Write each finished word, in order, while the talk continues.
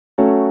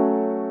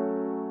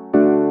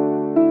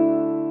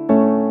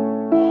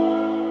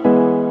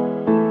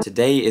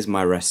Today is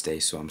my rest day,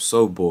 so I'm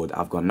so bored,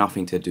 I've got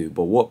nothing to do,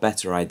 but what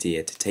better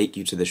idea to take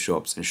you to the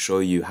shops and show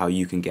you how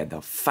you can get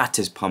the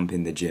fattest pump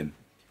in the gym.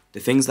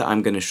 The things that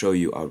I'm going to show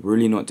you are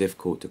really not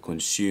difficult to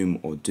consume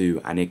or do,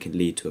 and it can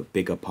lead to a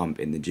bigger pump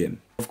in the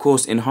gym. Of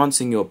course,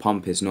 enhancing your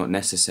pump is not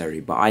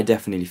necessary, but I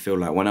definitely feel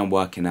like when I'm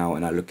working out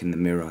and I look in the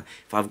mirror,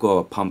 if I've got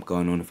a pump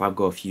going on, if I've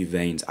got a few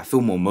veins, I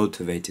feel more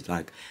motivated.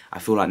 Like, I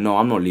feel like, no,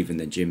 I'm not leaving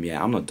the gym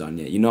yet, I'm not done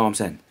yet, you know what I'm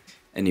saying?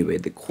 Anyway,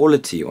 the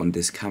quality on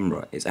this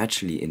camera is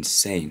actually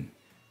insane.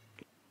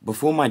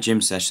 Before my gym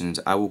sessions,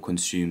 I will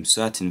consume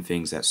certain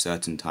things at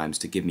certain times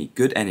to give me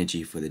good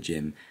energy for the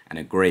gym and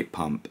a great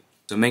pump.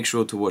 So make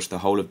sure to watch the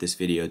whole of this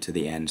video to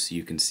the end so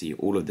you can see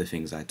all of the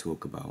things I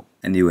talk about.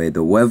 Anyway,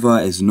 the weather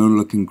is not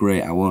looking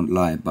great, I won't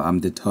lie, but I'm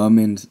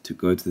determined to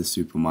go to the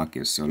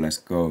supermarket, so let's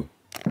go.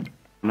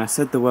 When I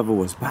said the weather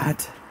was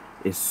bad,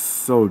 it's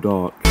so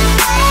dark.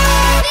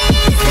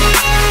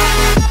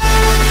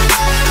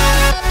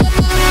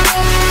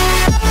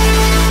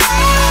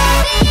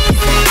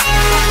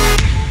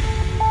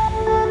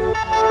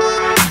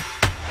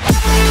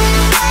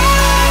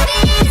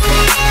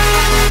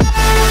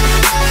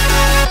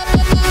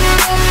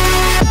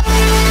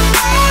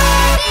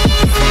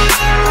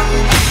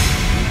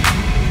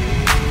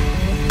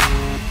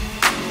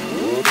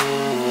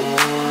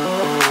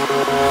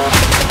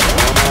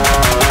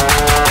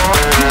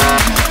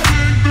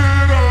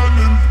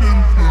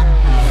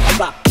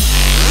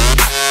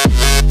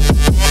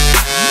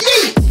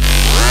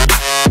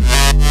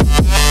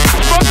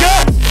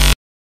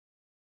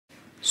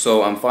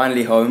 So I'm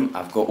finally home,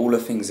 I've got all the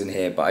things in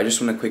here, but I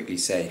just want to quickly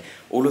say,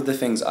 all of the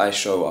things I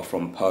show are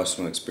from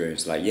personal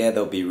experience. Like, yeah,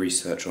 there'll be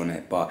research on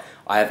it, but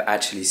I have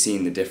actually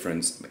seen the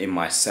difference in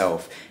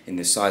myself, in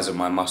the size of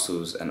my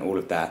muscles and all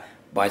of that,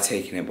 by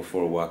taking it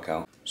before a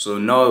workout. So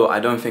no, I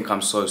don't think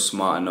I'm so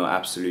smart and know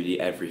absolutely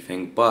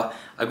everything, but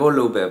I got a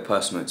little bit of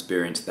personal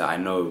experience that I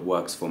know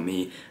works for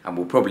me and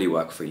will probably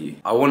work for you.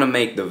 I want to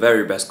make the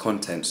very best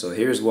content, so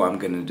here's what I'm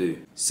going to do.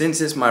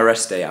 Since it's my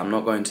rest day, I'm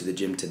not going to the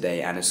gym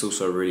today, and it's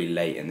also really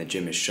late and the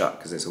gym is shut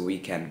because it's a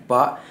weekend,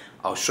 but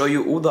I'll show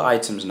you all the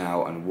items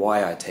now and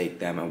why I take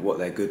them and what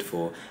they're good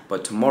for.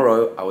 But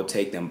tomorrow I will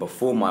take them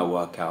before my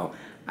workout,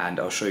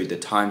 and I'll show you the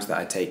times that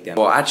I take them.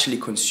 I'll actually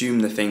consume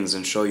the things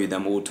and show you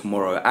them all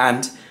tomorrow,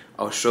 and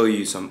I'll show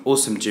you some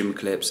awesome gym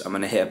clips. I'm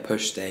gonna hit a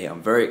push day.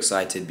 I'm very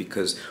excited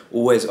because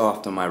always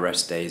after my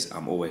rest days,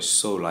 I'm always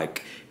so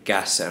like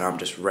gassed and I'm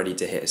just ready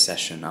to hit a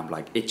session. I'm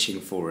like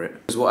itching for it.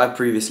 Because what I've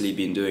previously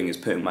been doing is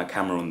putting my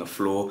camera on the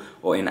floor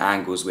or in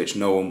angles which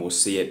no one will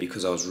see it,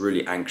 because I was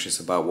really anxious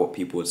about what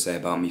people would say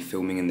about me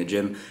filming in the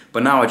gym.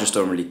 But now I just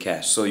don't really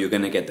care. So you're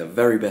gonna get the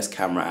very best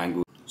camera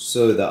angle.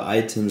 So the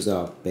items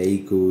are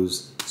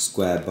bagels,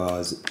 square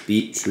bars,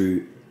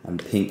 beetroot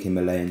and pink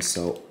Himalayan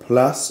salt,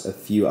 plus a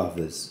few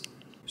others.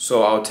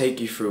 So I'll take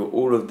you through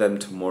all of them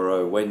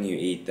tomorrow when you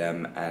eat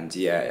them, and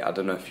yeah, I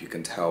don't know if you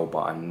can tell,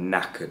 but I'm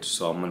knackered,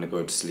 so I'm gonna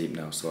go to sleep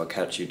now, so I'll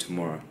catch you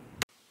tomorrow.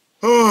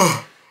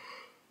 It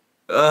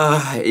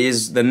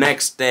is the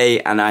next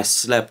day and I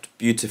slept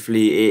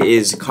beautifully. It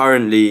is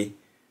currently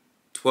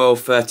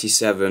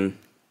 12:37.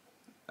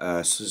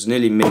 So it's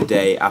nearly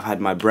midday. I've had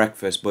my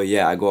breakfast, but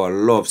yeah, I got a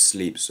lot of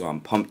sleep, so I'm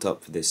pumped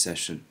up for this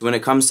session. When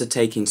it comes to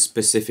taking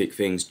specific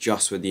things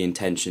just with the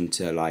intention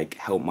to like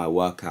help my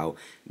workout,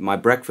 my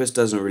breakfast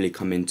doesn't really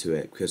come into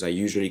it because I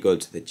usually go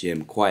to the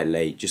gym quite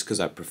late just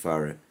because I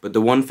prefer it. But the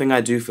one thing I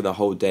do for the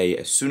whole day,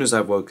 as soon as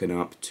I've woken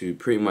up to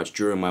pretty much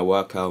during my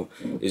workout,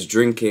 is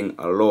drinking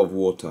a lot of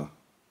water.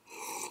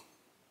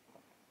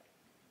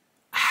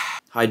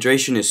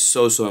 Hydration is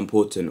so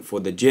important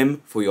for the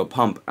gym, for your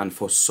pump, and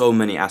for so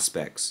many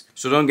aspects.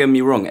 So don't get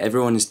me wrong,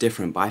 everyone is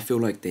different, but I feel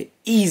like the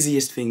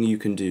easiest thing you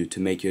can do to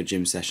make your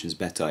gym sessions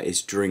better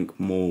is drink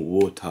more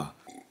water.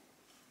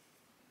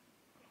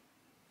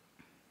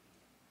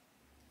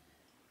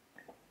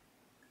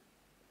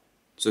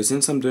 So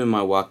since I'm doing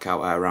my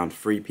workout at around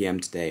 3 PM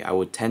today, I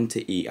would tend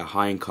to eat a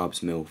high in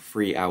carbs meal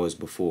 3 hours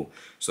before.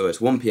 So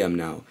it's 1 PM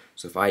now,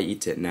 so if I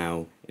eat it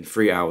now, in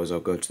 3 hours I'll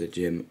go to the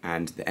gym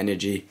and the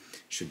energy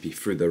should be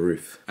through the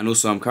roof. And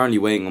also I'm currently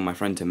waiting on my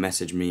friend to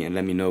message me and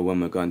let me know when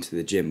we're going to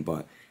the gym,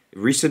 but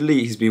recently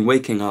he's been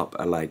waking up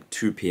at like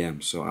 2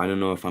 PM, so I don't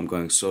know if I'm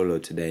going solo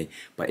today,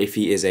 but if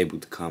he is able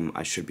to come,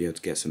 I should be able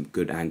to get some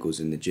good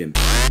angles in the gym.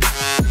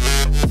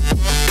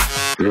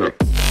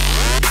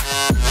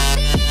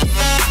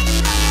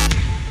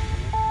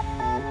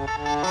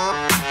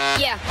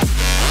 Yeah.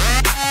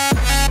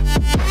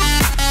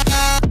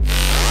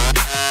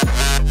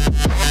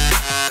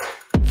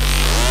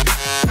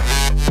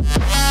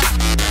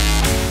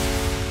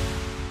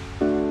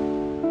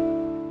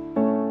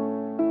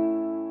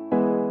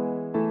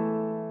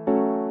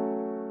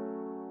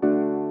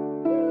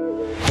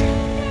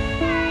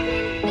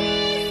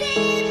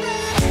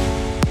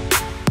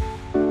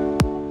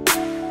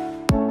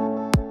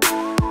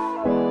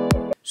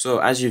 So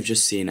as you've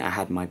just seen, I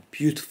had my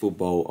beautiful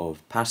bowl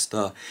of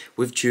pasta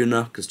with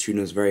tuna, because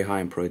tuna is very high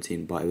in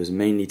protein, but it was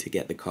mainly to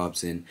get the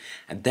carbs in.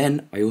 And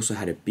then I also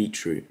had a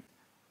beetroot.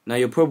 Now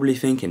you're probably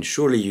thinking,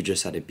 surely you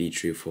just had a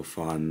beetroot for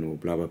fun or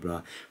blah blah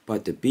blah,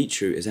 but the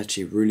beetroot is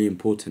actually really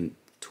important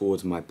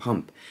towards my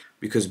pump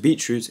because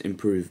beetroots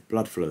improve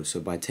blood flow. So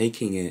by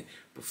taking it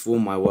before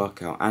my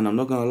workout, and I'm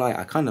not gonna lie,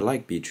 I kind of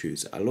like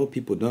beetroots. A lot of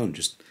people don't,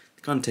 just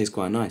it kind of tastes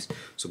quite nice.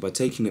 So by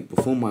taking it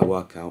before my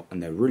workout,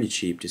 and they're really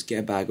cheap, just get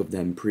a bag of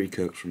them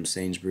pre-cooked from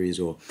Sainsbury's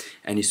or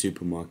any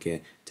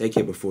supermarket. Take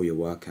it before your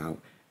workout,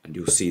 and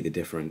you'll see the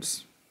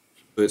difference.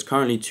 So it's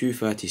currently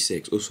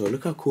 2:36. Also,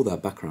 look how cool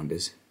that background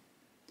is.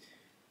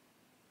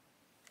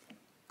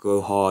 Go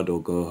hard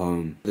or go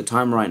home. The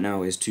time right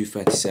now is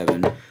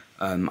 2:37.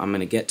 I'm going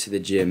to get to the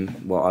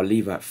gym. Well, I'll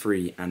leave at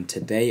 3. And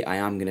today I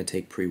am going to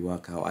take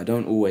pre-workout. I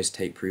don't always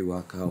take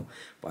pre-workout,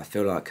 but I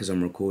feel like because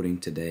I'm recording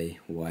today,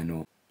 why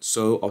not?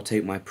 So I'll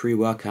take my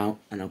pre-workout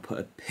and I'll put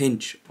a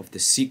pinch of the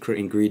secret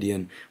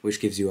ingredient which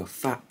gives you a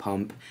fat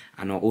pump.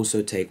 And I'll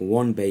also take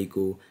 1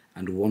 bagel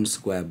and 1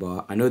 square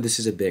bar. I know this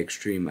is a bit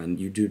extreme and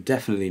you do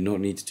definitely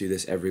not need to do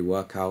this every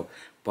workout,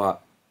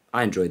 but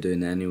I enjoy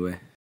doing it anyway.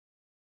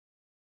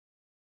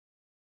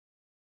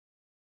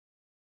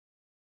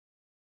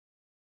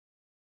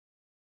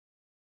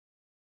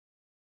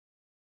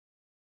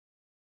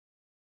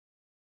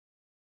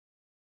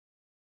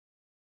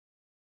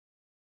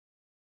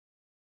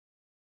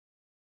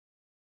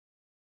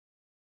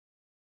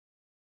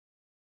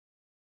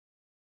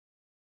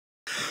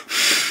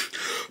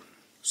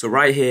 So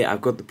right here,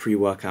 I've got the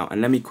pre-workout, and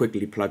let me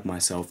quickly plug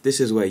myself. This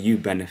is where you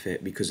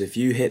benefit, because if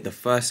you hit the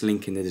first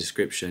link in the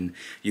description,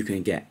 you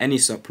can get any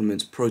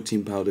supplements,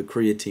 protein powder,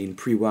 creatine,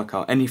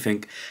 pre-workout,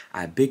 anything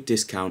at a big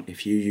discount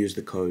if you use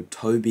the code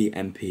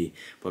TOBYMP.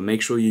 But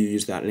make sure you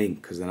use that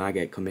link, because then I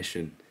get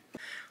commission.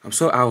 I'm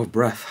so out of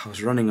breath, I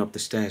was running up the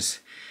stairs.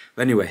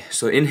 But anyway,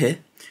 so in here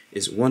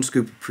is 1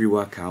 scoop of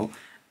pre-workout,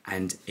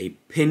 and a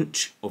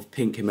pinch of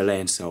pink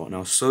Himalayan salt.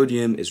 Now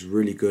sodium is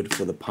really good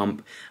for the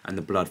pump and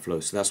the blood flow,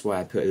 so that's why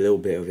I put a little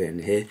bit of it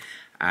in here.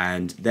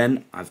 And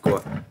then I've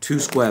got 2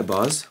 square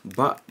bars,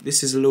 but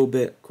this is a little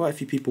bit, quite a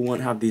few people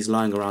won't have these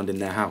lying around in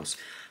their house.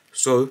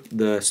 So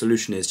the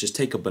solution is just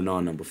take a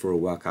banana before a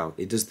workout.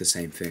 It does the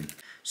same thing.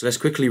 So let's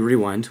quickly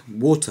rewind.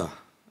 Water.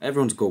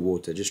 Everyone's got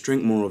water. Just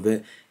drink more of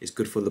it. It's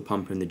good for the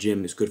pump in the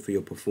gym. It's good for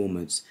your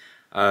performance.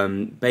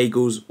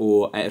 Bagels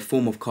or a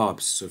form of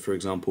carbs. So for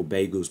example,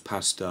 bagels,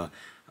 pasta,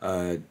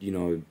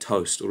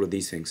 toast, all of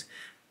these things.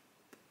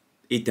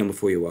 Eat them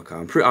before your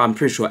workout. I'm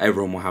pretty sure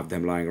everyone will have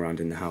them lying around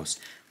in the house.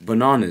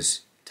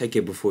 Bananas, take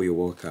it before your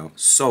workout.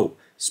 Salt,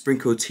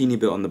 sprinkle a teeny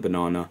bit on the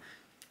banana.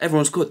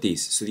 Everyone's got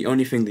these, so the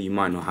only thing that you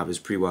might not have is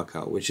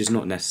pre-workout, which is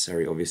not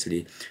necessary,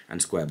 obviously,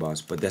 and square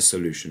bars, but there's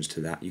solutions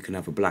to that. You can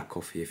have a black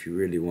coffee if you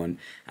really want,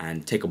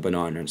 and take a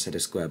banana instead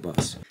of square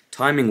bars.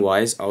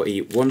 Timing-wise, I'll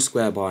eat 1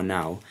 square bar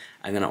now,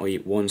 and then I'll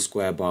eat 1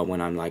 square bar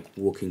when I'm like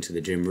walking to the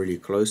gym really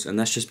close, and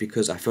that's just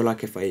because I feel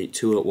like if I eat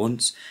 2 at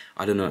once,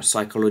 I don't know,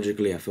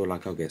 psychologically I feel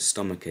like I'll get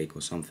stomachache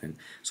or something.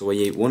 So I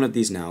eat 1 of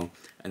these now,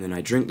 and then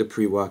I drink the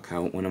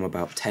pre-workout when I'm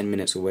about 10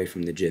 minutes away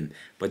from the gym.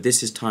 But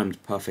this is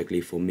timed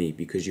perfectly for me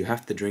because you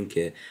have to drink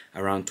it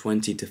around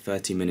 20 to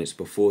 30 minutes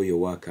before your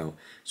workout.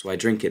 So I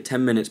drink it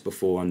 10 minutes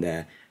before I'm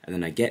there, and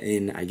then I get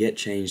in, I get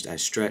changed, I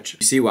stretch.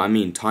 You see what I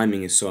mean?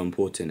 Timing is so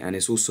important, and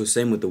it's also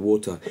same with the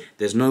water.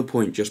 There's no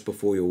point just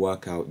before your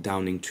workout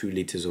downing 2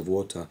 liters of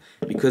water,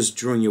 because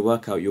during your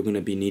workout you're going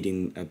to be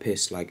needing a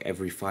piss like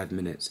every 5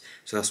 minutes.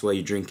 So that's why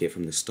you drink it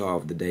from the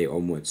start of the day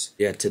onwards.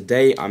 Yeah,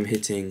 today I'm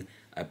hitting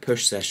a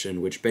push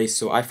session,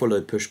 so I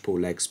followed push-pull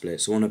leg split.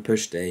 So on a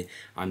push day,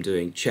 I'm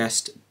doing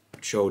chest,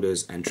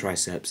 shoulders, and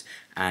triceps,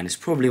 and it's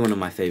probably one of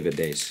my favorite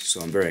days.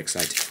 So I'm very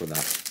excited for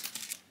that.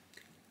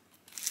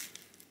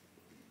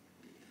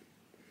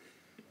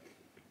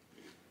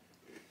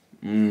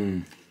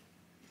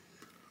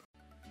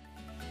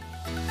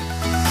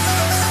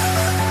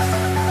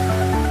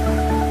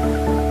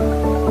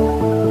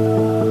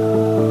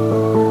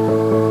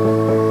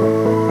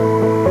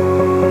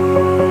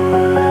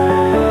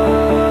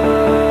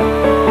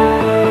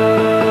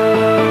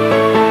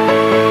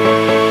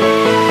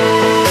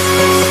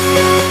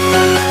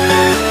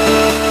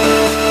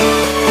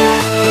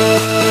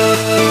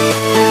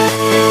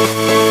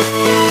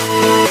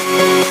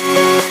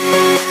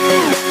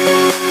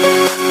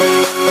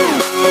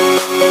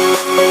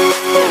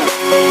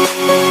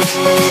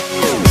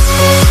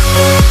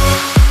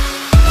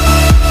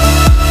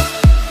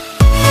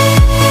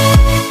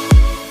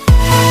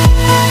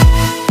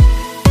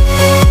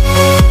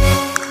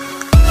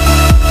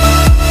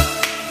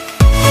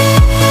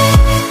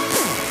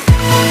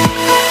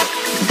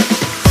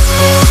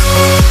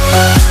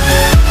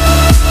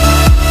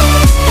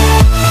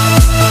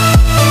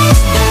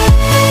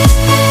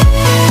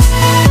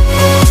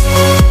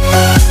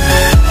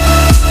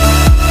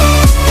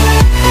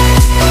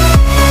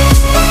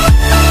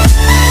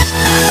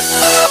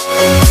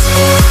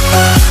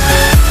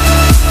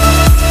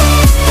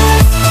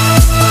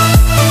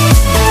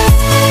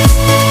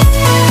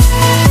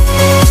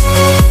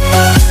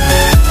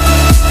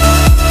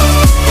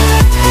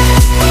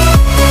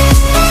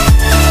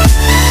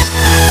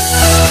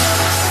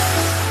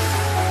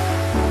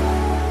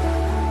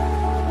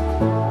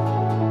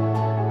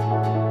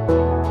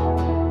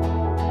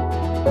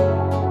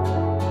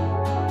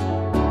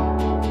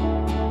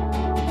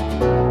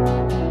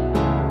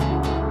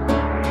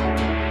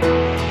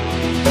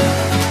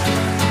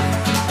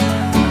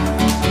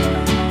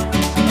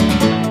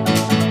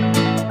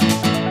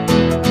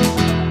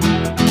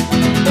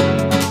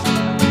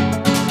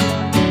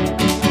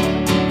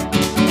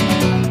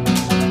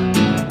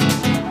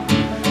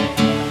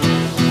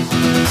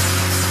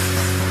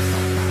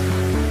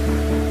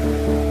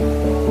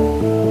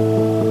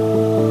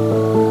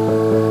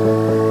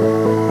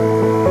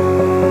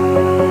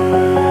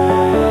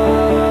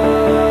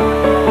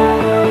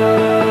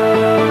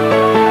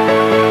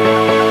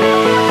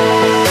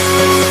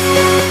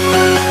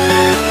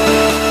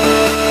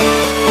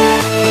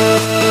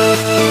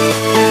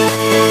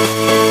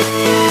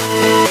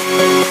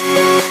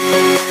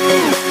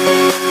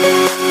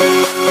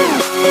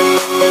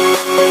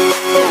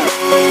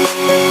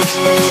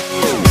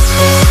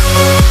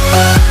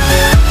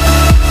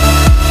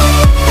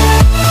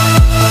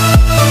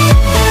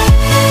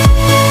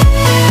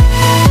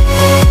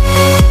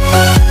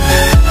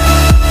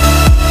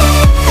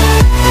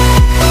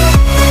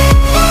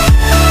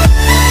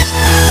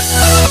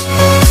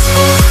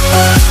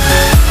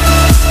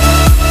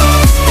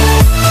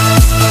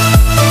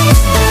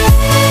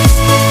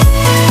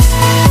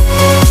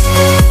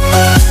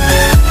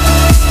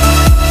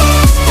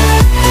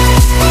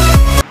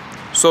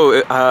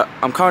 So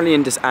I'm currently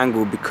in this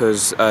angle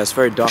because it's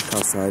very dark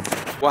outside.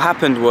 What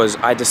happened was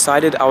I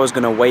decided I was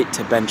gonna wait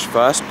to bench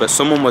first, but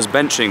someone was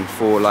benching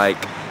for like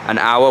an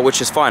hour,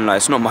 which is fine, like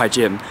it's not my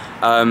gym.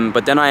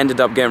 But then I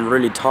ended up getting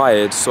really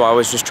tired, so I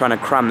was just trying to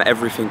cram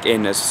everything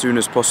in as soon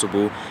as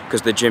possible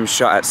because the gym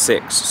shut at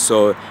 6,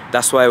 so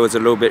that's why it was a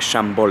little bit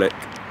shambolic.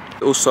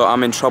 Also,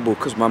 I'm in trouble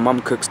because my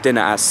mum cooks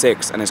dinner at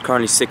 6 and it's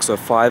currently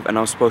 6:05 and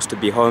I'm supposed to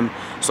be home,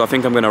 so I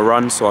think I'm gonna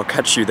run, so I'll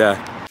catch you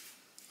there.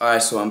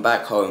 Alright, so I'm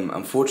back home.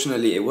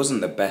 Unfortunately, it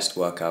wasn't the best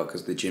workout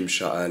because the gym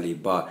shut early,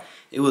 but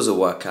it was a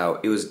workout.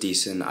 It was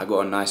decent. I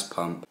got a nice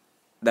pump.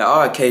 There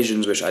are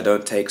occasions which I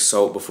don't take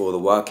salt before the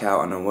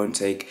workout and I won't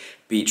take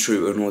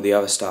beetroot and all the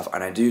other stuff,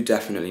 and I do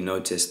definitely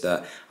notice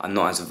that I'm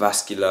not as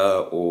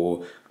vascular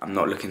or I'm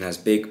not looking as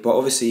big, but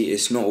obviously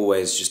it's not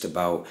always just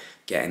about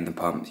getting the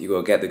pump. You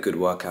gotta get the good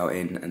workout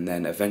in and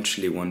then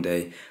eventually one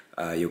day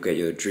you'll get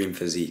your dream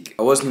physique.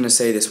 I wasn't going to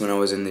say this when I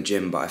was in the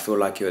gym, but I feel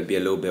like it would be a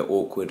little bit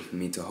awkward for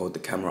me to hold the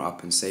camera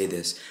up and say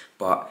this,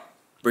 but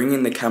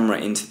bringing the camera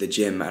into the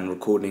gym and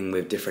recording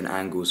with different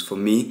angles for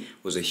me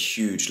was a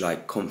huge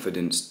like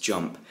confidence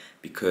jump,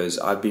 because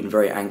I've been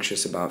very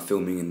anxious about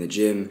filming in the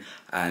gym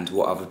and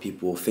what other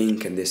people will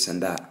think and this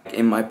and that.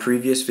 In my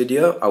previous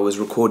video I was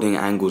recording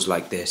angles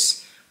like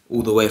this,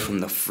 all the way from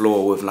the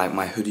floor with like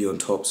my hoodie on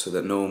top so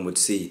that no one would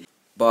see.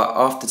 But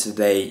after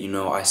today, you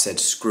know, I said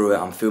screw it,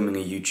 I'm filming a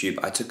YouTube.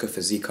 I took a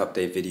physique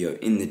update video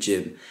in the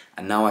gym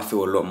and now I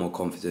feel a lot more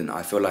confident.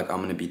 I feel like I'm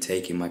going to be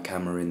taking my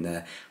camera in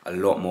there a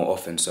lot more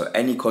often. So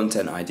any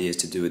content ideas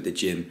to do at the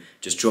gym,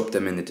 just drop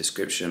them in the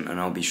description and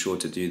I'll be sure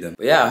to do them.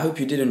 But yeah, I hope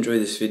you did enjoy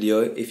this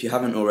video. If you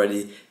haven't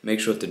already, make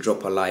sure to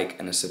drop a like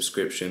and a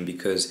subscription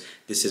because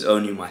this is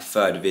only my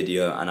 3rd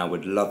video and I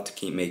would love to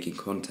keep making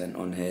content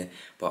on here.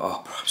 But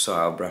oh, I'm so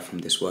out of breath from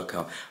this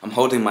workout. I'm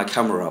holding my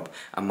camera up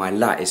and my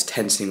lat is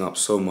tensing up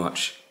so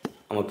much.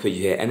 I'm gonna put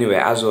you here. Anyway,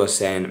 as I was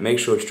saying, make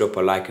sure to drop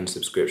a like and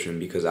subscription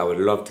because I would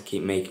love to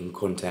keep making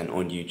content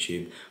on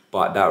YouTube,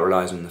 but that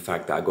relies on the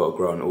fact that I gotta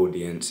grow an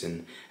audience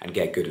and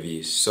get good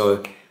views.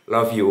 So,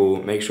 love you all.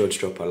 Make sure to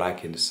drop a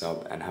like and a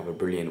sub and have a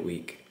brilliant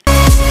week.